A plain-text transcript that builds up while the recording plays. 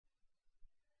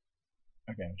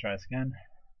Okay, we'll try this again.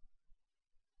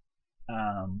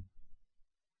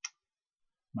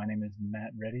 My name is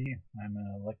Matt Reddy. I'm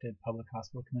an elected public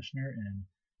hospital commissioner in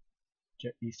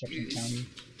East Jefferson County,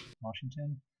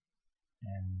 Washington.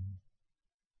 And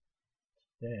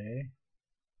today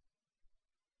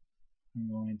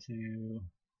I'm going to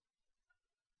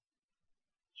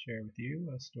share with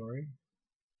you a story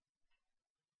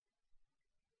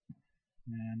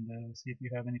and see if you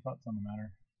have any thoughts on the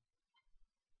matter.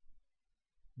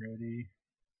 Ready,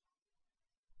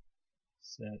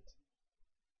 set,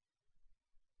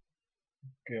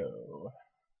 go.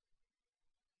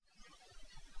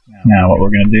 Now what we're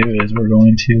going to do is we're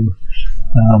going to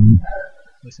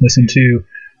listen to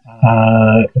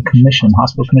a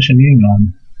hospital commission meeting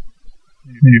on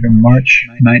March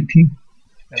 19th,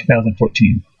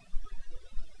 2014.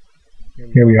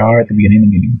 Here we are at the beginning of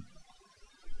the meeting.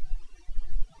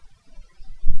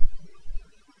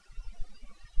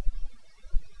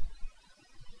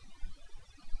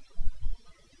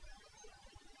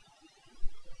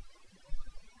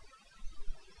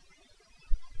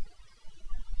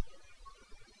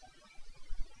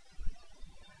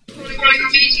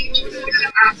 Meeting to order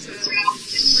at 3.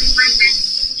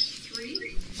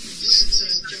 This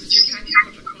is Jefferson County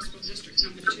Public Hospital District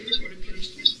Number 2 Board of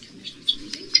Commissioners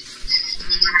meeting.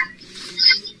 And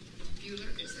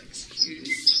Bueller is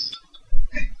excused.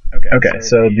 Okay,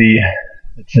 so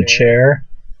the chair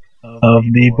of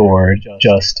the board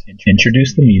just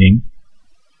introduced the meeting,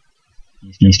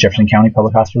 East Jefferson County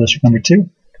Public Hospital District Number 2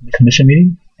 commission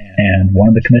meeting, and one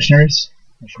of the commissioners,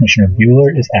 Commissioner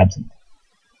Bueller, is absent.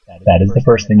 That is the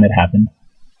first thing that happened,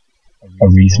 a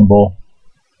reasonable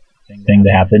thing to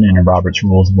happen in a Robert's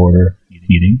Rules of Order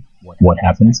meeting. What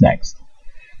happens next?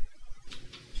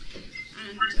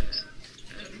 And could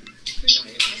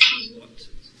I ask you what is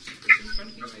in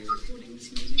front of you? Are you recording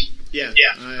this meeting? Yeah.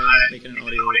 I'm making an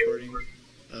audio recording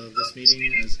of this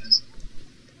meeting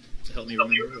to help me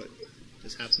remember what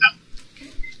just happened.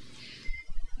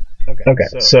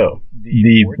 Okay, so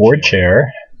the board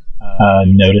chair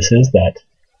notices that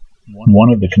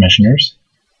one of the commissioners,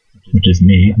 which is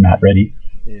me, Matt Reddy,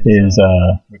 is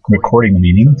recording the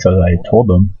meeting. So I told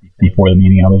them before the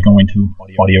meeting I was going to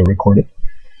audio record it.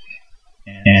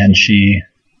 And she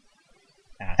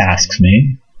asks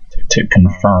me to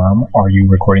confirm, are you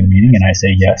recording the meeting? And I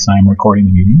say, yes, I'm recording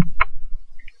the meeting.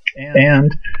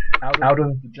 And out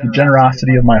of the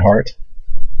generosity of my heart,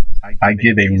 I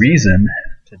give a reason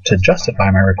to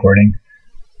justify my recording,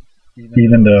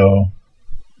 even though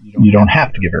you don't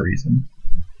have to give a reason.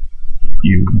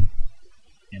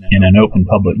 In an open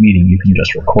public meeting, you can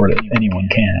just record it. Anyone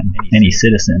can, any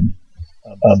citizen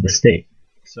of the state.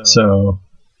 So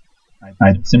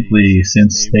I simply,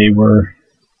 since I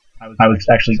was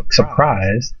actually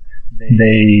surprised,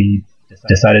 they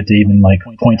decided to even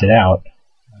point it out.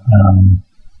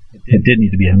 It did need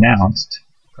to be announced,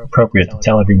 appropriate to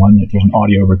tell everyone that there's an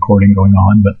audio recording going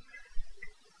on, but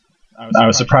I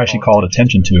was surprised she called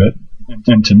attention to it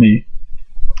and to me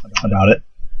about it.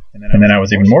 And then I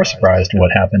was even more surprised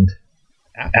what happened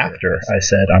after I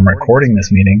said I'm recording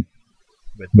this meeting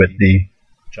with the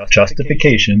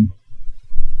justification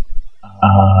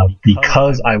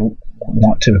because I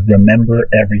want to remember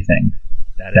everything.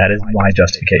 That is my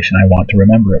justification. I want to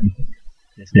remember everything.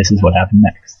 This is what happened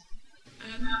next.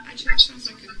 Actually, that sounds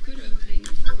like a good opening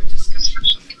for a discussion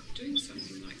about doing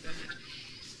something like that.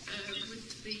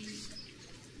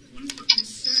 One of the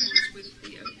concerns with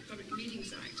the Public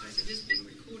Meetings Act, as it is being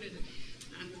recorded,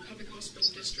 and the Public Hospital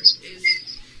District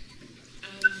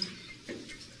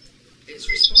is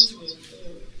responsible for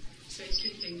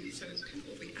safekeeping, so it can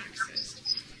all be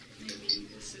accessed. Maybe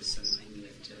this is something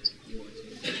that you want to.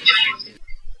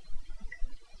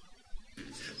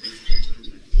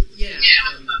 Yeah.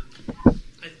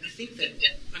 I think that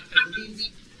I believe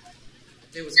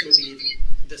there was going to be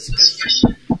a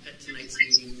discussion at tonight's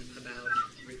meeting about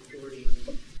recording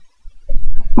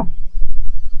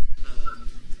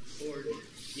board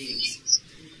meetings,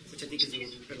 which I think is a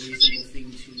reasonable thing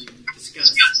to discuss.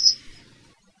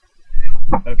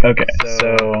 Okay,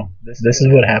 so this is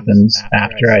what happens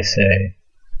after I say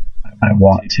I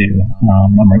want to.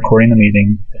 I'm recording the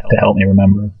meeting to help me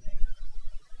remember.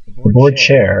 The board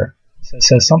chair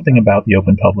says something about the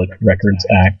Open Public Records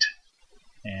Act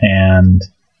and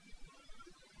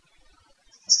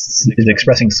is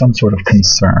expressing some sort of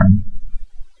concern.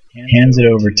 Hands it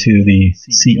over to the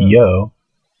CEO,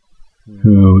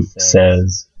 who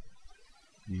says,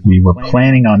 we were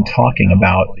planning on talking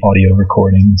about audio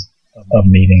recordings of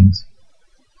meetings.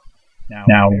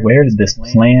 Now, where did this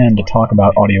plan to talk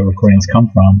about audio recordings come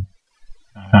from?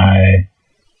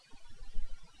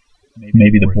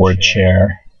 maybe the board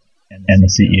chair and the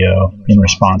CEO, in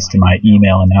response to my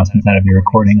email announcement out of your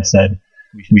recording, said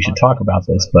we should talk about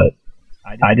this, but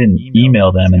I didn't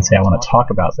email them and say I want to talk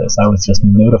about this. I was just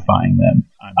notifying them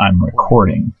I'm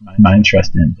recording. I'm not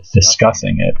interested in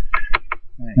discussing it.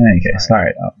 In any case,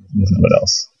 sorry, this is what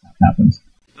else happens.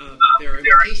 There are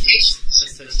implications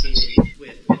associated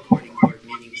with recording board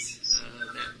meetings.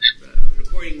 That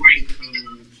recording will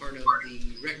become part of the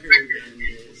record and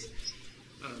is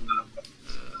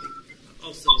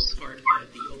also part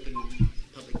of the Open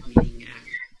Public Meeting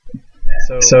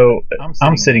Act. So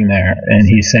I'm sitting there, and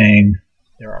he's saying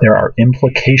there are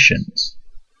implications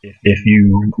if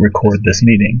you record this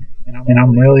meeting. And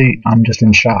I'm just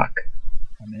in shock.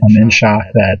 I'm in shock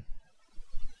that,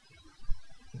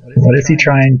 what is he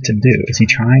trying to do? Is he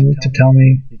trying to tell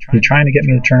me? Is he trying to get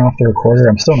me to turn off the recorder?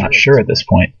 I'm still not sure at this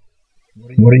point.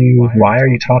 Why are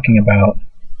you talking about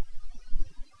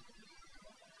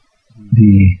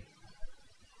the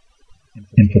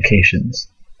implications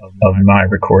of my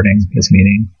recording this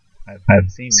meeting?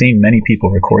 I've seen many people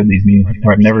record these meetings,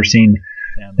 or I've never seen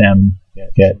them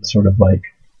get sort of like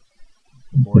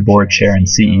the board chair and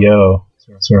CEO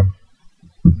sort of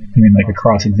doing like a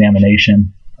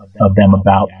cross-examination of them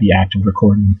about the act of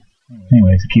recording.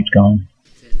 Anyways, it keeps going.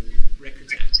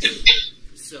 Records Act.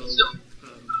 So,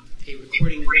 a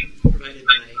recording provided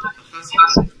by a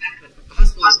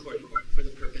hospital recording for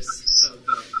the purpose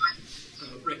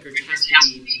of records has to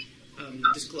be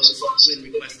disclosed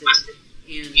when requested,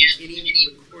 and any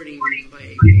recording by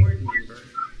a board member,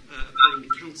 according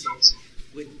to counsel,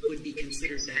 would be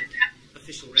considered that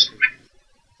official record.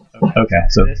 Okay,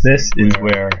 so this is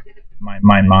where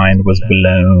my mind was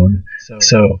blown.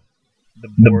 So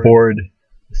the board,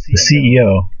 the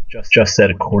CEO, just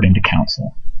said according to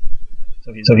counsel.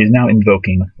 So he's now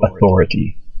invoking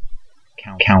authority,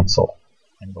 counsel,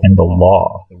 and the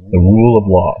law, the rule of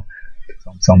law.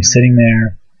 So I'm sitting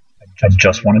there, I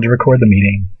just wanted to record the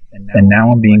meeting, and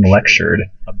now I'm being lectured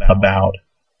about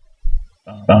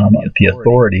the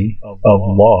authority of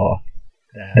law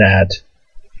that,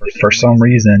 for some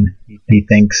reason, he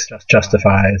thinks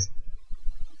justifies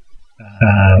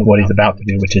what he's about to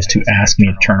do, which is to ask me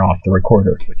to turn off the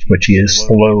recorder, which he is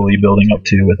slowly building up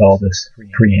to with all this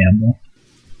preamble.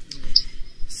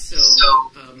 So,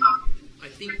 I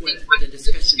think what the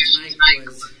discussion tonight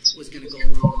was going to go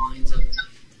along the lines of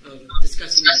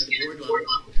discussing at the board level,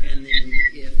 and then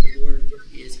if the board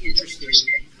is interested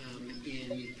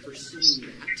in pursuing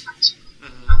that,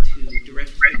 to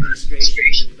direct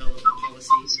administration to develop a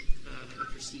policy, a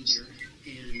procedure,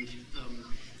 and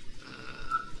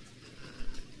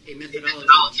a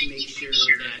methodology to make sure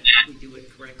that we do it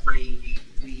correctly.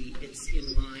 It's in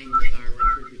line with our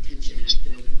Record Retention Act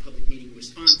and Open Public Meeting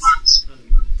Response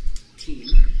team,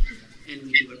 and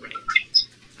we do it right.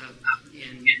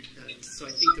 So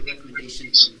I think the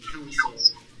recommendation from council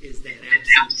is that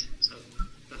absent of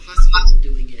the hospital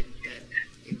doing it, that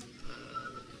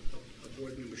a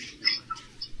board member should not.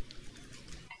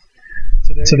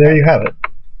 So there you have it.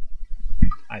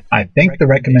 I think the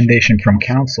recommendation from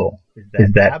council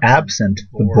is that absent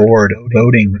the board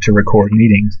voting to record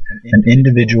meetings, an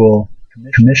individual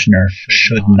commissioner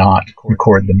should not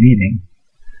record the meeting.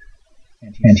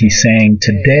 And he's saying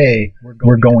today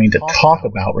we're going to talk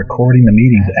about recording the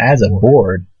meetings as a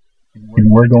board, and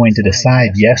we're going to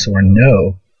decide yes or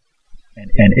no.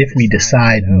 And if we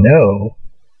decide no,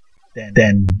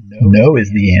 then no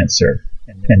is the answer,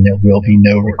 and there will be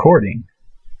no recording.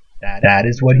 That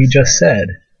is what he just said.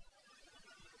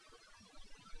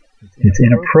 It's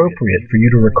inappropriate for you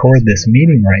to record this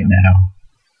meeting right now.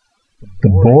 The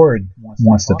board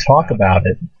wants to talk about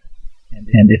it,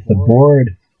 and if the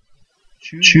board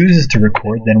chooses to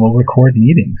record, then we'll record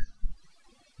meetings.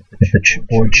 If the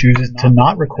board chooses to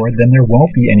not record, then there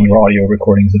won't be any audio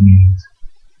recordings of meetings.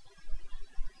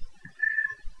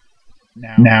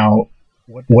 Now,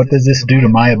 what does this do to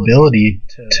my ability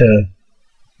to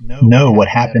know what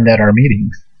happened at our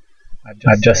meetings?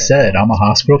 I've just said I'm a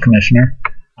hospital commissioner.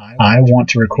 I want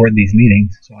to record these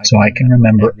meetings so I can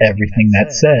remember everything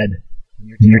that's said.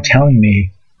 And you're telling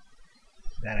me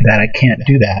that I can't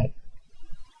do that.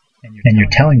 And you're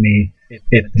telling me if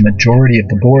the majority of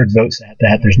the board votes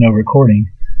that there's no recording,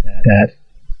 that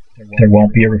there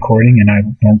won't be a recording, and I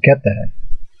won't get that.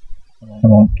 I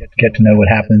won't get to know what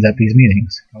happens at these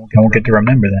meetings. I won't get to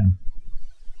remember them,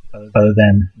 other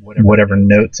than whatever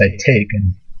notes I take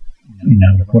and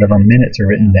whatever minutes are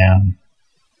written down.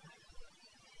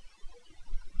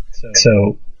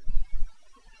 So,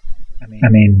 I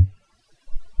mean,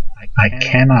 I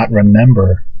cannot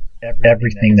remember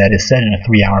everything that is said in a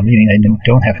 3-hour meeting. I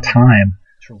don't have time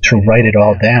to write it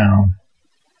all down.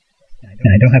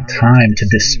 and I don't have time to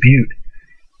dispute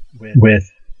with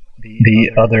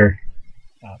the other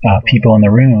people in the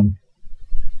room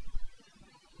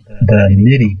the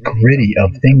nitty-gritty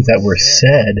of things that were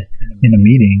said in a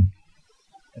meeting.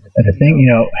 The thing,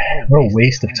 what a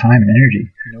waste of time and energy.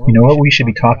 You know what we should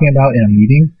be talking about in a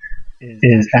meeting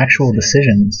is actual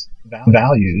decisions,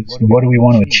 values. What do we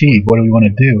want to achieve? What do we want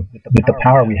to do with the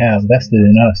power we have vested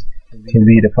in us to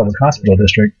lead a public hospital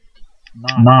district?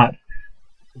 Not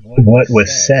what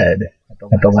was said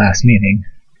at the last meeting.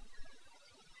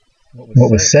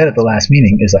 What was said at the last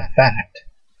meeting is a fact.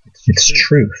 It's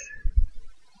truth.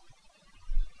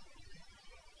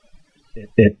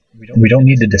 We don't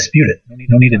need to dispute it. We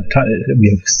don't need to.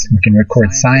 We can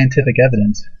record scientific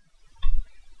evidence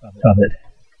of it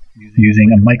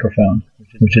using a microphone,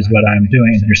 which is what I'm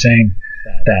doing. And you're saying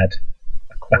that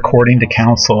according to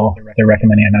counsel, they're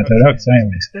recommending I not do it. So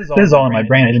anyways, this is all in my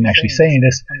brain. I didn't actually say any of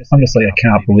this. I'm just like, I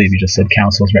cannot believe you just said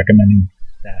counsel is recommending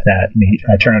that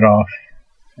I turn it off.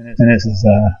 And this is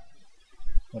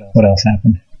what else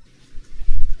happened.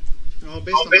 Well,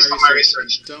 based on my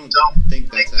research, don't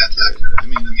think that's accurate. I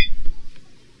mean,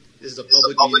 this is a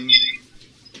public meeting.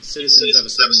 Citizens have a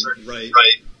certain right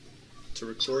to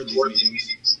record these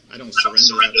meetings. I don't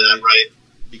surrender that right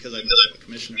because I'm a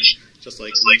commissioner. Just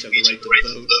like we each have the right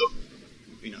to vote.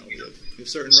 We have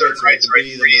certain rights, right to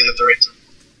breathe, and the right to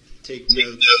take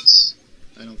notes.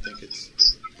 I don't think it's.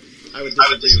 I would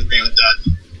disagree with that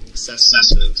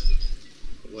assessment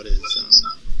of what is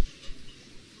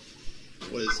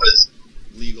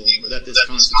legal, or that this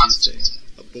constitutes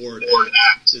a board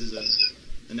act. This is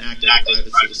an act of a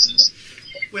private citizen.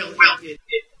 Well,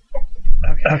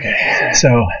 okay,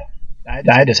 so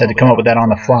I just had to come up with that on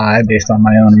the fly based on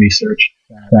my own research.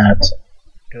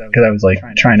 Because I was like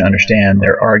trying to understand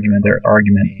their argument. Their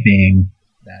argument being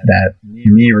that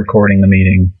me recording the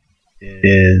meeting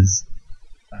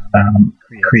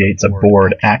creates a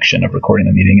board action of recording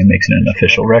the meeting and makes it an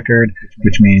official record,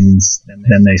 which means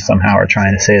then they somehow are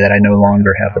trying to say that I no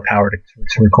longer have the power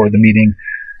to record the meeting.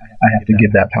 I have to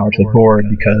give that power to the board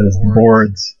because the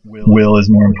board's will is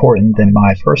more important than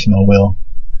my personal will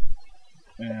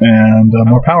and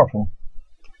more powerful,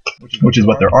 which is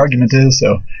what their argument is.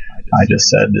 So I just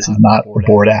said this is not a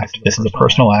board act. This is a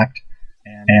personal act,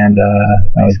 and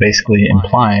I was basically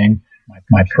implying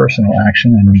my personal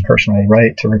action and personal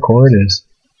right to record is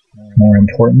more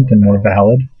important and more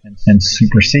valid and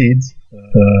supersedes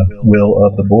the will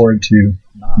of the board to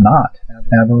not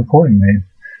have a recording made.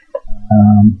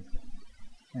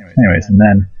 Anyways, and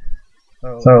then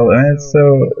it's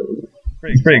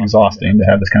pretty exhausting to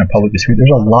have this kind of public dispute.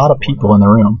 There's a lot of people in the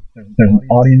room. There's an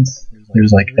audience.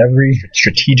 There's like every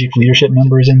strategic leadership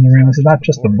member is in the room. This is not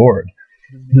just the board.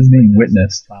 This is being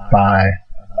witnessed by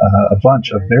a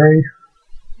bunch of very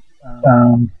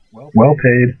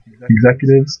well-paid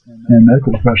executives and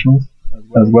medical professionals,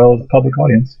 as well as the public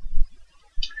audience.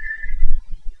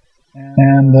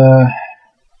 And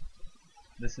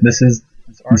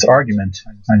this argument,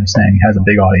 I'm just saying, has a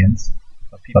big audience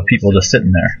of people just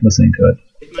sitting there listening to it.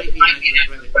 It might be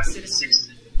not a private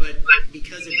citizen, but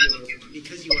because you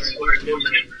are a board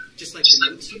member, just like the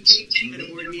notes you take at a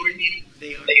board meeting,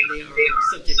 they are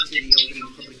subject to the open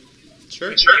public.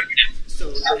 Sure. So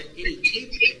that any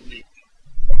tape that you...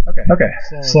 Okay,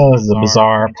 so this is a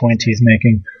bizarre point he's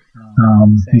making.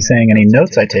 He's saying any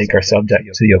notes I take are subject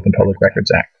to the Open Public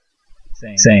Records Act,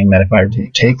 saying that if I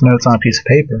take notes on a piece of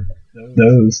paper,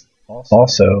 those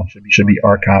also should be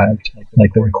archived,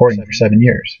 like the recording, for 7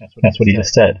 years. That's what he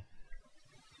just said.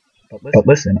 But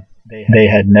listen, they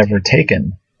had never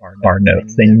taken our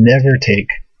notes. They never take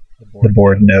the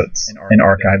board notes and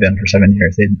archive them for 7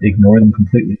 years. They ignore them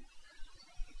completely.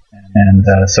 And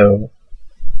so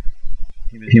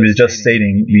he was just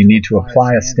stating you need to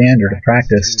apply a standard of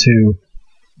practice to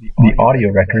the audio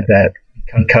record, that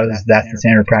because that's the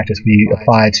standard of practice we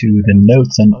apply to the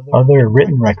notes and other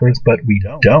written records, but we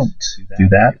don't do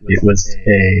that. It was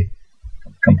a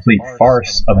complete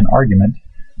farce of an argument.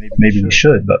 Maybe we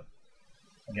should, but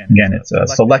again, it's a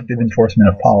selective enforcement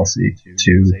of policy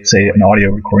to say an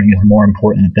audio recording is more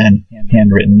important than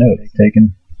handwritten notes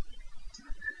taken.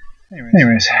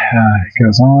 Anyways, it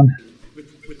goes on.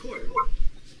 Record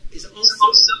is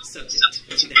also subject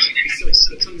to that, so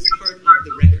it becomes part of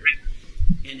the record,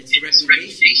 and it's a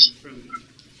recommendation from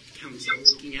council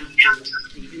looking after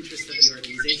the interest of the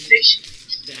organization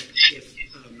that if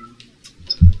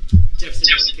Jefferson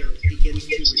Healthcare begins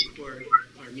to record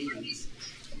our meetings,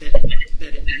 that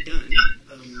it be done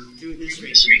through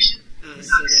administration,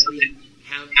 so that we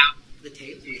have the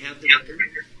tape, we have the record,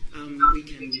 we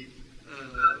can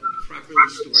properly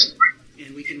store it,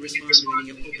 and we can respond to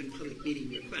any open public meeting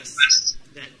requests. requests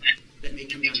that may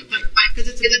come down the pipe, because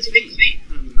it's a good thing.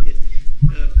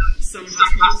 Some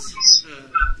hospitals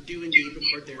do indeed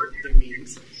record their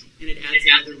meetings, and it adds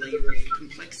another layer of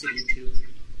complexity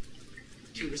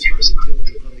to responding to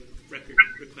open public record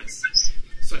requests.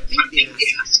 So I think the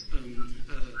ask,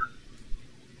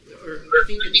 or I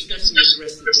think the discussion with the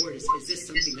rest of the board is this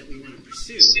something that we want to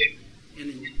pursue? And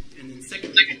then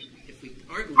secondly, if we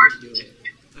are going to do it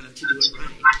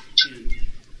right. And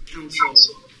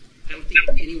council, I don't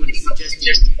think anyone is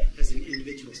suggesting as an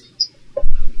individual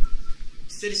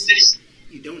citizen,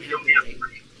 you don't have the right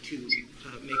to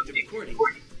make the recording,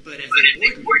 but as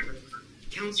a board member,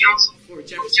 council for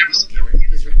Jefferson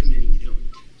Healthcare is recommending you don't.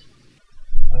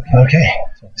 Okay,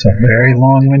 so a very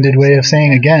long-winded way of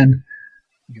saying again,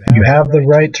 you have the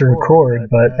right to record,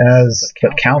 but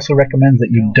council recommends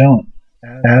that you don't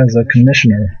as a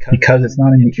commissioner because it's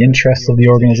not in the interest of the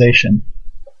organization.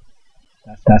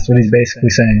 That's what he's basically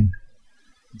saying.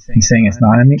 He's saying it's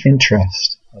not in the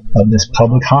interest of this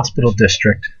public hospital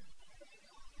district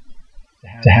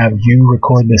to have you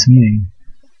record this meeting.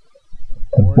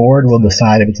 The board will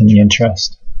decide if it's in the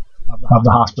interest of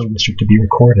the hospital district to be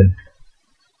recorded.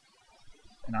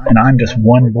 And I'm just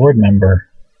one board member,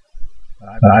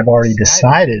 but I've already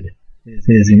decided it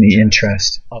is in the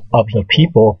interest of the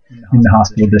people in the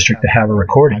hospital district to have a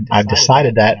recording. I've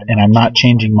decided that, and I'm not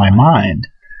changing my mind.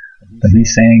 But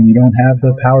he's saying you don't have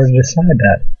the power to decide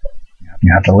that.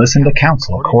 You have to listen to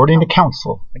counsel, according to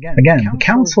counsel. Again, the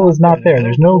counsel is not there.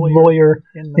 There's no lawyer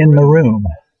in the room.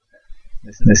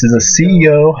 This is a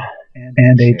CEO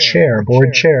and a chair,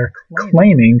 board chair,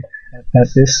 claiming that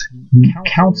this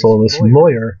counsel, this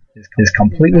lawyer, is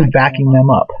completely backing them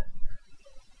up.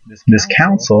 This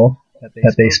counsel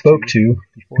that they spoke to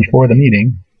before the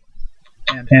meeting,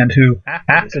 and who,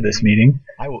 after this meeting,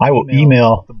 I will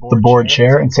email the board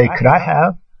chair and say, could I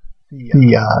have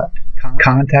the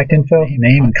contact info,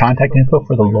 name and contact info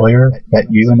for the lawyer that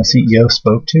you and the CEO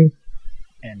spoke to?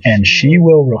 And she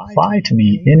will reply to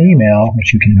me in email,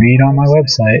 which you can read on my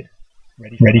website,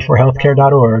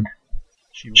 readyforhealthcare.org.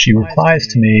 She replies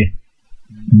to me,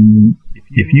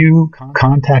 if you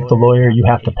contact the lawyer, you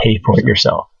have to pay for it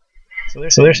yourself.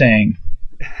 So they're saying,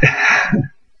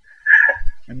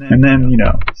 and then,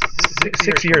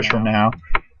 6 years from now,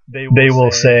 they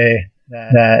will say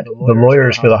that the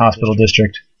lawyers for the hospital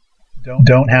district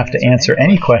don't have to answer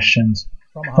any questions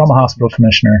from a hospital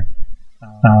commissioner,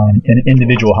 an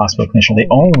individual hospital commissioner. They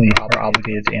only are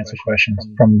obligated to answer questions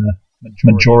from the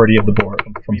majority of the board,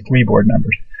 from 3 board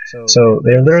members. So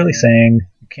they're literally saying,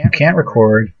 you can't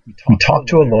record, you talk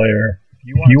to a lawyer,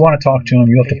 if you want to talk to him,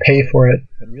 you have to pay for it,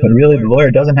 but really the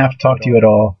lawyer doesn't have to talk to you at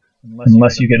all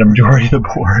unless you get a majority of the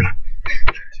board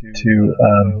to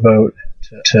vote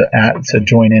to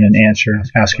join in and ask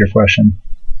your question.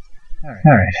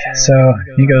 Alright, so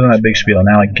he goes on that big spiel.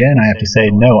 Now again, I have to say,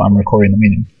 no, I'm recording the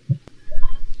meeting.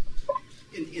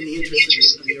 In the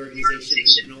interest of the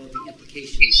organization and all of the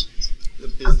implications. Is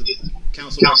the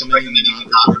council recommending you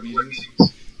not record meetings?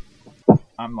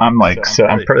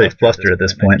 I'm pretty flustered at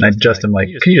this point, and I just am like,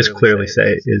 can you just clearly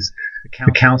say, is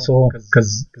the council,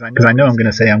 because I know I'm going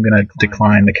to say I'm going to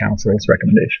decline the council's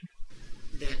recommendation.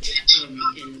 That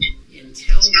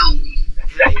until we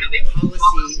have a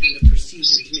policy and a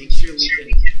procedure to make sure we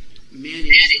can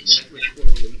manage that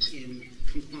recording in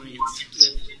compliance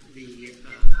with the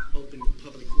Open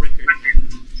Public Record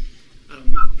Act,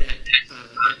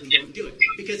 that we don't do it.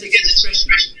 Because it's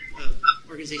discretionary.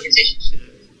 Organizations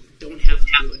don't have to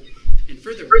do it. And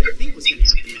further, what I think was going to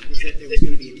happen was that there was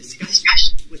going to be a discussion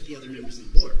with the other members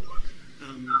of the board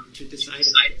to decide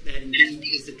if that indeed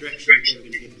is the direction that they were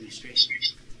going to give administration.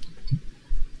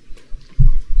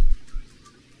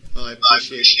 Well, I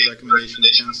appreciate the recommendation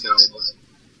of council,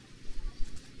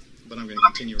 but I'm going to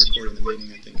continue recording the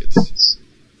meeting. I think it's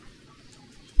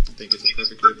a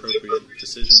perfectly appropriate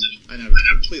decision. I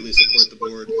completely support the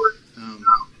board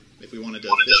if we wanted to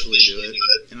officially do it,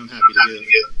 and I'm happy to give.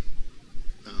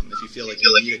 If you feel like you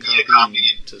need a copy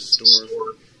and to store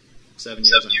for 7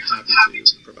 years, I'm happy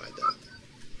to provide that.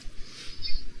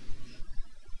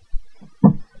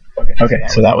 Okay,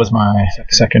 so that was my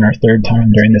second or third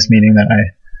time during this meeting that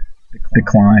I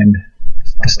declined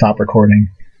to stop recording.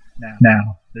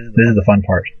 Now, this is the fun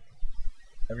part.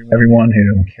 Everyone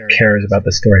who cares about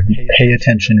this story, pay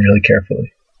attention really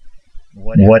carefully.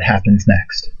 What happens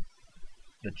next?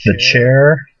 The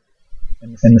chair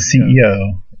and the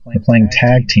CEO are playing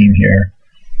tag team here,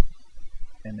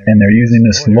 and they're using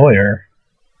this lawyer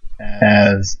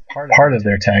as part of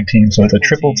their tag team, so it's a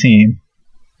triple team.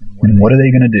 And what are they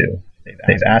going to do?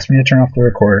 They've asked me to turn off the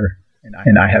recorder,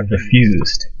 and I have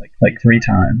refused like 3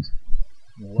 times.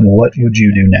 what would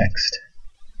you do next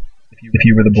if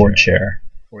you were the board chair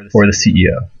or the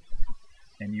CEO,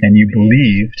 and you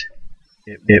believed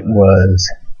it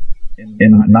was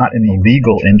not in the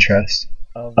legal interest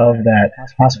of that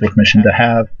hospital commission to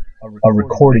have a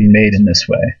recording made in this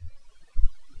way?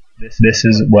 This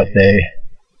is what do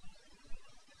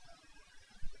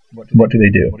they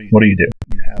do? What do you do?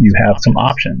 You have some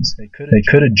options. They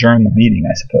could adjourn the meeting,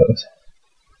 I suppose.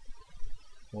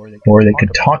 Or they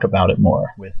could talk about it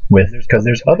more because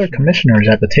there's other commissioners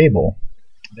at the table.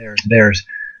 There's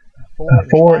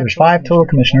 5 total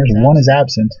commissioners. One is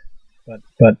absent,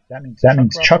 but that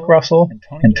means Chuck Russell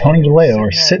and Tony DeLeo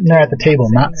are sitting there at the table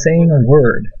not saying a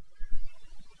word,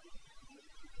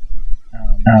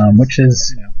 which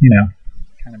is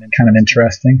kind of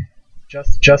interesting.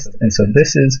 And so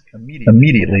this is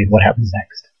immediately what happens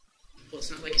next. Well, it's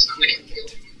not like it's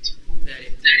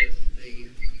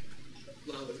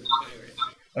the law would require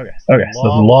it. Okay. So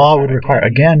the law would require.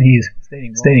 Again, he's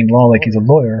stating law like he's a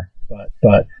lawyer, but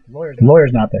the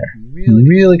lawyer's not there. You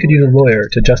really could use a lawyer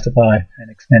to justify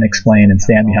and explain and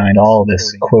stand behind all of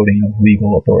this quoting of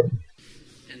legal authority.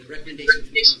 And the recommendation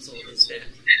from council is that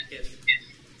if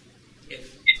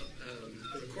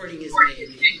a recording is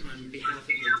made on behalf of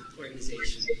the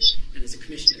organization, and as a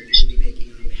commissioner, you will be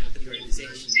making on behalf of the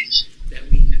organization, that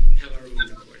we have our own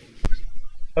recording.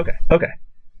 Okay.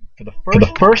 For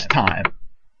the first time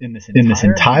in this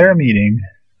entire meeting,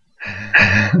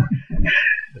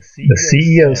 the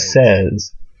CEO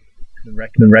says the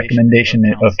recommendation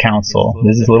of council.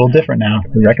 This is a little different now.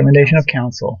 The recommendation of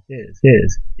council is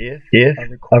if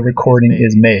a recording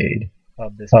is made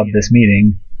of this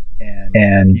meeting,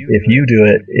 and if you do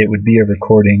it, it would be a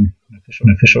recording.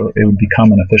 It would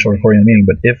become an official recording of the meeting.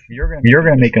 But if you're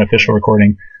going to make an official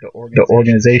recording, the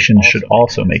organization should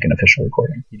also make an official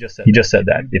recording. He just said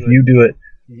that. If you do it,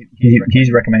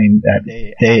 he's recommending that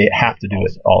they have to do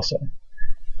it also.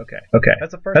 Okay.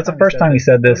 That's the first time he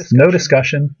said this. No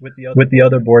discussion with the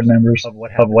other board members of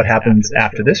what happens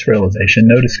after this realization.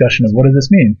 No discussion of what does this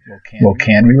mean. Well,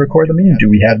 can we record the meeting? Do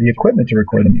we have the equipment to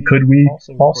record the meeting? Could we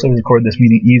also record this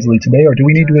meeting easily today, or do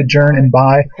we need to adjourn and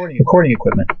buy recording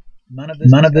equipment? None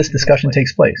of this discussion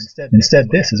takes place. Instead,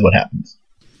 this is what happens.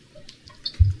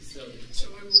 So I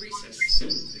will recess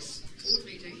this board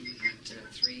meeting at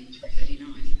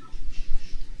 3:39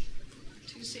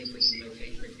 to see if we can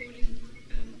locate recording.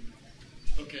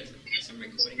 Some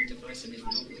recording device, and if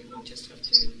not, we will just have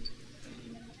to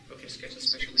schedule a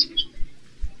special meeting.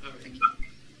 All right, thank you.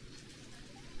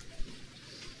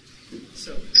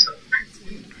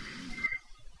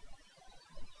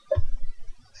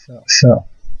 So.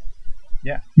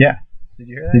 Yeah. Did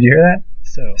you hear that?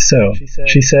 So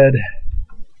she said,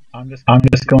 I'm just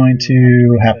going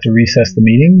to have to recess the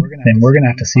meeting, and we're going to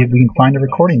have to see if we can find a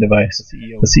recording device.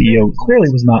 The CEO clearly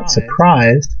was not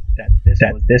surprised that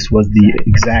this was the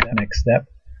exact next step.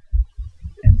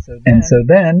 And so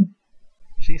then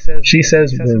she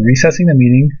says, we're recessing the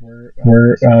meeting.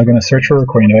 We're going to search for a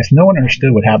recording device. No one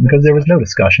understood what happened because there was no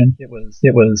discussion. It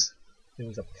was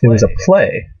a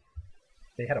play.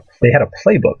 They had a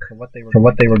playbook for what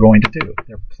they were going to do.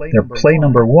 Their play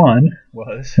number one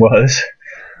was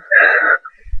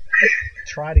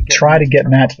try to get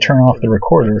Matt to turn off the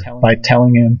recorder by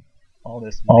telling him all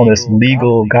this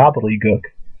legal gobbledygook.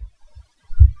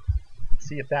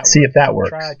 See if that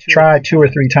works. Try 2 or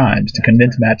 3 times to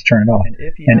convince Matt to turn it off.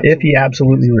 And if he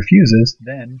absolutely refuses,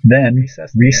 then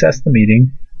recess the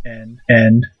meeting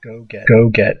and go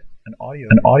get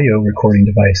an audio recording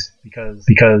device,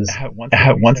 because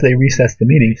once they recessed the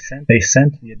meeting, they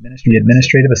sent the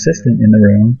administrative assistant in the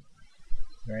room.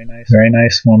 Very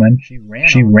nice woman. She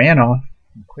ran off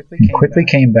and quickly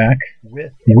came back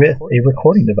with a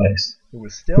recording device.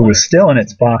 It was still in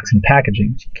its box and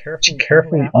packaging. She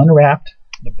carefully unwrapped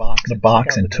the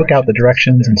box and took out the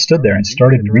directions and stood there and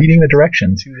started reading the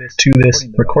directions to this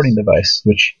recording device,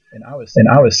 and I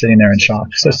was sitting there in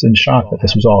shock, just in shock that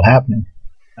this was all happening.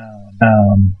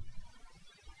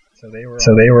 So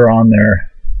they were on their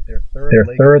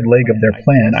third leg of their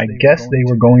plan. I guess they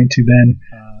were going to then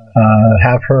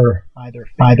have her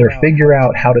either figure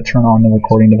out how to turn on the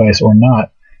recording device or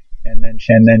not, and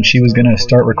then she was going to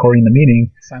start recording the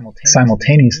meeting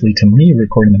simultaneously to me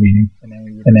recording the meeting, and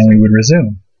then we would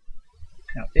resume.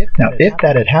 Now, if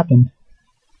that had happened,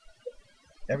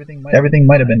 everything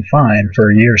might have been fine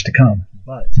for years to come.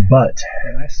 But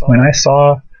when I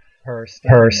saw her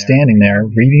standing there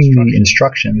reading the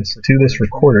instructions to this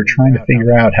recorder, trying to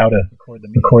figure out how to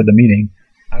record the meeting,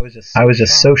 I was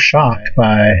just so shocked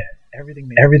by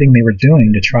everything they were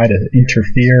doing to try to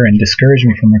interfere and discourage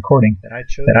me from recording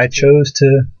that I chose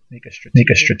to make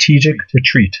a strategic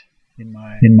retreat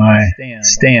in my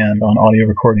stand on audio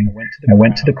recording. I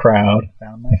went to the crowd.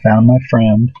 I found my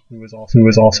friend, who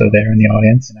was also there in the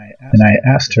audience, and I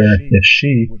asked her if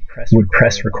she would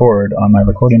press record on my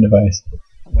recording device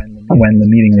when the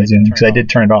meeting resumed, because I did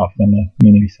turn it off when the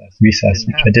meeting recessed,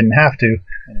 which I didn't have to,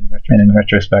 and in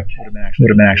retrospect, would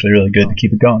have been actually really good to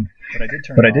keep it going. But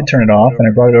I did turn it off, and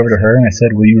I brought it over to her, and I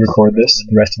said, "Will you record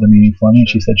the rest of the meeting for me?" And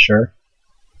she said, "Sure."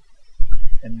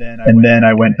 And then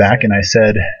I went back and I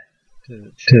said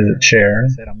to the chair,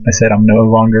 I said, "I'm no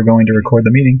longer going to record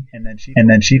the meeting." And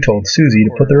then she told Susie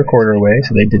to put the recorder away,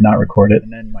 so they did not record it.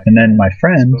 And then my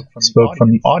friend spoke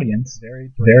from the audience very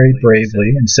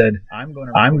bravely and said, "I'm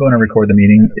going to record the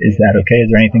meeting. Is that okay? Is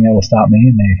there anything that will stop me?"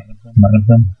 And none of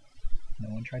them.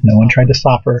 No one tried to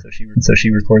stop her, and so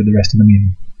she recorded the rest of the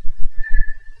meeting.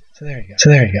 So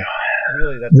there you go.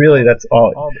 Really, that's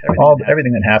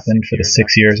everything that happened for the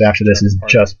 6 years after this is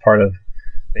just part of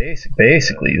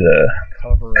basically the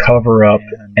cover-up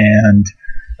and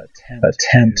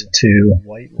attempt to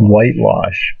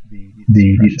whitewash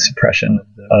the suppression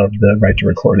of the right to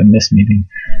record in this meeting.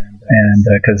 And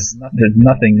because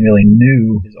nothing really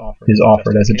new is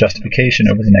offered as a justification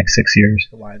over the next 6 years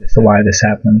for why this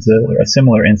happens. A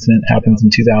similar incident happens in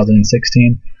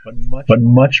 2016, but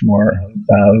much more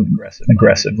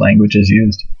aggressive language is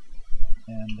used.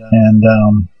 And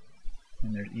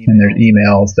there's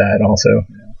emails that also,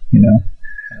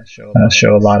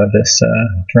 show a lot of this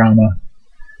drama.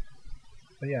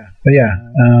 But yeah,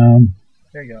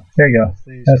 there you go.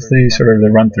 That's the sort of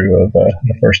the run through of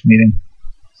the first meeting.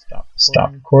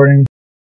 Stop recording.